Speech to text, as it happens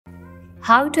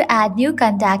How to add new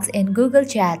contacts in Google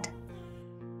Chat.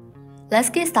 Let's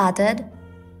get started.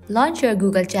 Launch your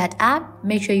Google Chat app.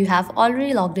 Make sure you have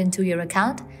already logged into your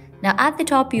account. Now at the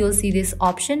top you will see this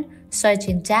option, Search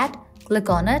in Chat.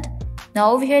 Click on it.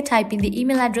 Now over here type in the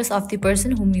email address of the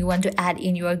person whom you want to add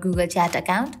in your Google Chat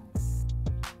account.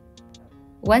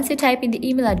 Once you type in the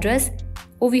email address,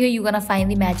 over here you're gonna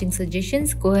find the matching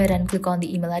suggestions. Go ahead and click on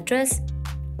the email address.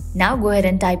 Now go ahead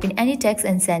and type in any text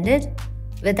and send it.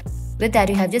 With that,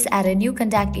 you have just added a new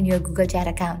contact in your Google Chat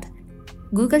account.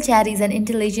 Google Chat is an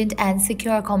intelligent and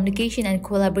secure communication and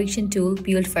collaboration tool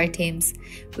built for teams.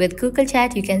 With Google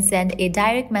Chat, you can send a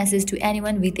direct message to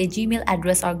anyone with a Gmail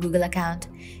address or Google account.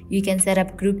 You can set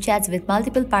up group chats with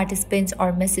multiple participants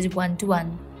or message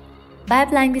one-to-one. By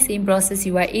applying the same process,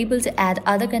 you are able to add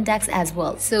other contacts as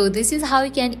well. So this is how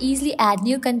you can easily add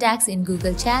new contacts in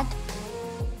Google Chat.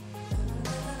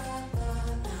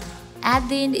 At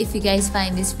the end, if you guys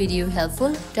find this video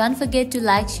helpful, don't forget to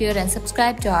like, share and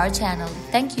subscribe to our channel.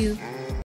 Thank you.